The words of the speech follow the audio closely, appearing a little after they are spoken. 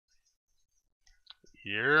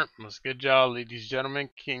Here, what's good, y'all, ladies, gentlemen,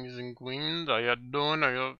 kings and queens? How y'all doing? How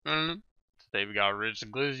y'all feeling? Today we got Rich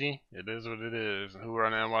Glizzy. It is what it is. Who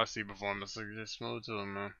run NYC performance? So just smooth to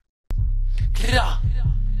him, man. Get it out.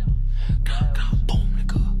 Boom,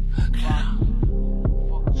 nigga. Get it out.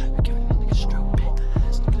 Giving these niggas straight back to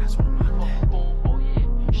ass, nigga. That's what I'm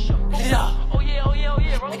out. Get it out. Oh yeah.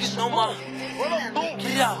 Niggas know my.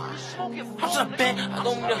 Get it out. I'm tryna bend, I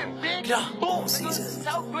don't need a. Get it out. I'm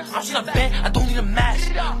tryna bend, I don't need a mask.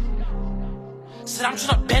 Said I'm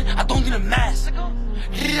tryna bend, I don't need a mask.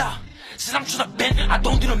 Get it out. Said I'm tryna bend, I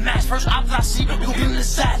don't need a mask. First op that I see, we gon' get in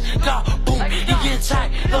his ass. Boom, he getting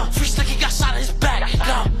tagged. Look, free stick, he got shot in his back.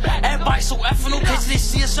 Everybody so effing okay till they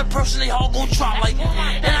see us in person, they all gon' drop. Like,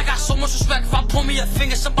 and I got so much respect. If I point me a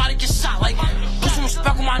finger, somebody get shot. Like, put some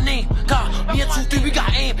respect on my name. Me and 2-3, we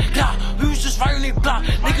got aim. We was just right on they block.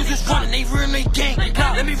 Niggas just running, they rearing they gang.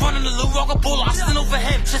 Let me run in the little rocker polo, I stand over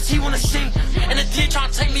him since he wanna sing. And the kid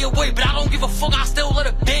tryna take me away, but I don't give a fuck, I still let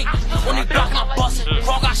it bang. When they block my bus,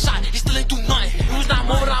 Raw got shot, he still ain't do nothing. He was not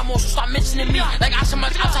more than I'm more, so stop mentioning me. Like I said,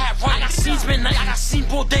 much outside have run. I got scenes midnight, I got seen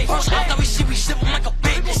all day. First off that we ship him like a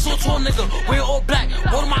baby. So to a nigga, we're all black.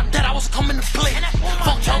 Word of my dad, I was coming to play.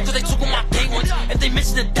 Fuck y'all, cause they took on my day ones. If they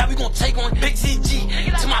mention the dad, we gon' take one. Big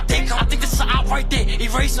TG, to my day come. I think this is an op right there.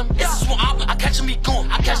 Erase him. This is what I catch him, he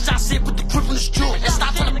gone. I catch that shit with the grip on the straw. And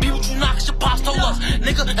stop trying to be what you not, cause your pops told us.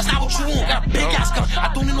 Nigga, that's not what you want. Got a big ass gun.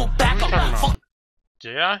 I don't need no backup. Fuck.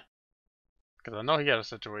 J.I.? Cause I know he got a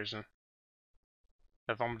situation.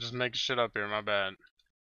 If I'm just making shit up here, my bad.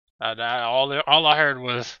 All I heard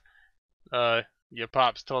was, your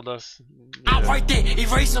pops told us. Yeah. I'm right there,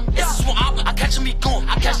 erase him. This is what I catch him, he gone.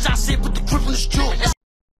 I catch that shit with the grip on the straw.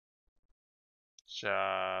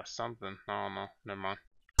 Something. I don't know. Never mind.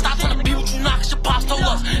 Stop trying to be what you not, cause your pops told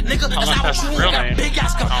us. Nigga, that's not what you want. Got a big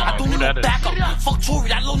ass gun. I don't need no backup. Fuck Tory,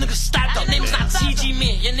 that little nigga stacked up. Name is not TG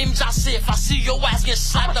man, your name is I said. If I see your ass get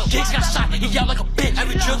slapped up, Gigs got shot, he yelled like a bitch.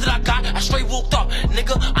 Every drill that I got, I straight woke up.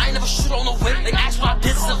 Nigga, I ain't never shoot on no whip. They asked what I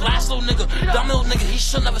did, this is the last little nigga. Dumb little nigga, he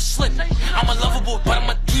should never slip. I'm a lovable, but I'm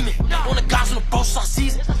a demon. On the guys on the bro, so I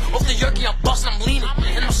season. Off the yerky, I'm bustin', I'm leaning.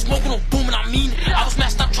 And I'm smoking on boom, and I mean it. I was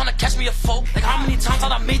messed up trying to catch me a foe. Like how many times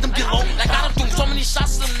I made them get low? Like I done threw so many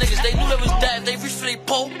shots to them niggas, they knew they was dead, they reached for they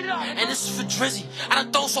pole. And this is for Drizzy. I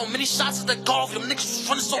done throw so many shots at the golf, them niggas was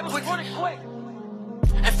running so quick.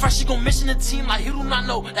 And Freshie gon' mission the team like he do not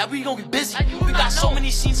know that we gon' get busy. We got so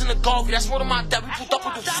many scenes in the golf, that's word of my dad. We pulled up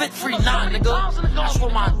with the fit free nigga. That's word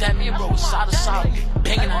of my dad. Me and bro was side to side,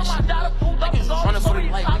 banging that shit. Niggas was running for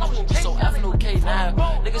their life. Niggas gon' be so effing okay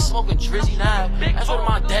now. Niggas smoking Drizzy now. That's word of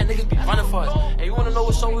my dad. Niggas be running for us. And you wanna know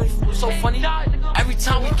what's so funny? Every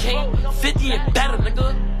time we came, 50 and better,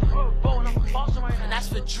 nigga. And that's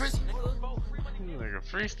for Drizzy, nigga. Nigga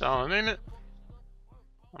freestyling, ain't it?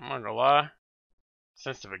 I'm not gonna lie.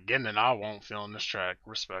 Since the beginning, I won't feeling this track,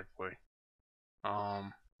 respectfully. I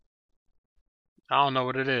don't know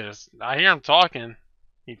what it is. I hear him talking.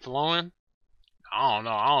 He flowing. I don't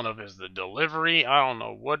know. I don't know if it's the delivery. I don't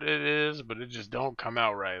know what it is, but it just don't come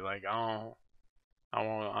out right. Like I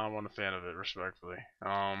wasn't a fan of it, respectfully.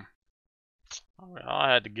 I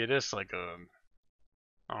had to get this like a,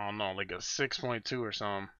 I don't know, like a 6.2 or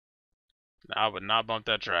something. I would not bump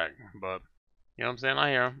that track, but you know what I'm saying? I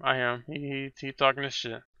hear him. He talking his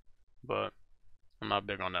shit, but I'm not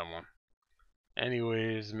big on that one.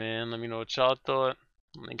 Anyways, man, let me know what y'all thought.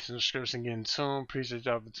 Links in the description. Get in tune. Appreciate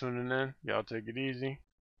y'all for tuning in. Y'all take it easy.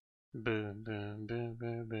 Good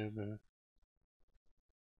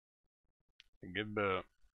bit.